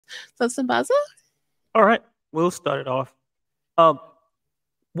Sambaza? All right, we'll start it off. Um,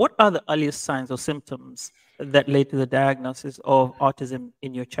 what are the earliest signs or symptoms that led to the diagnosis of autism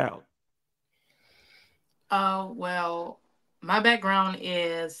in your child? Well, my background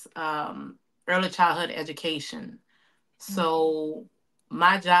is early childhood education. So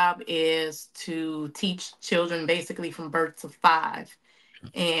my job is to teach children basically from birth to 5.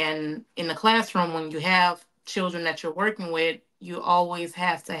 And in the classroom, when you have children that you're working with, you always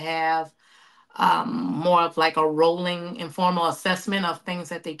have to have more of like a rolling informal assessment of things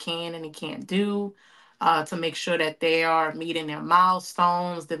that they can and they can't do to make sure that they are meeting their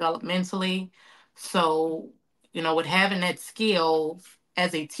milestones developmentally. So, with having that skill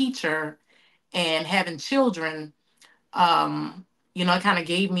as a teacher and having children, it kind of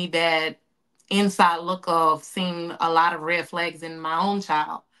gave me that inside look of seeing a lot of red flags in my own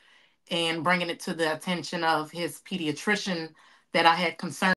child and bringing it to the attention of his pediatrician that I had concerns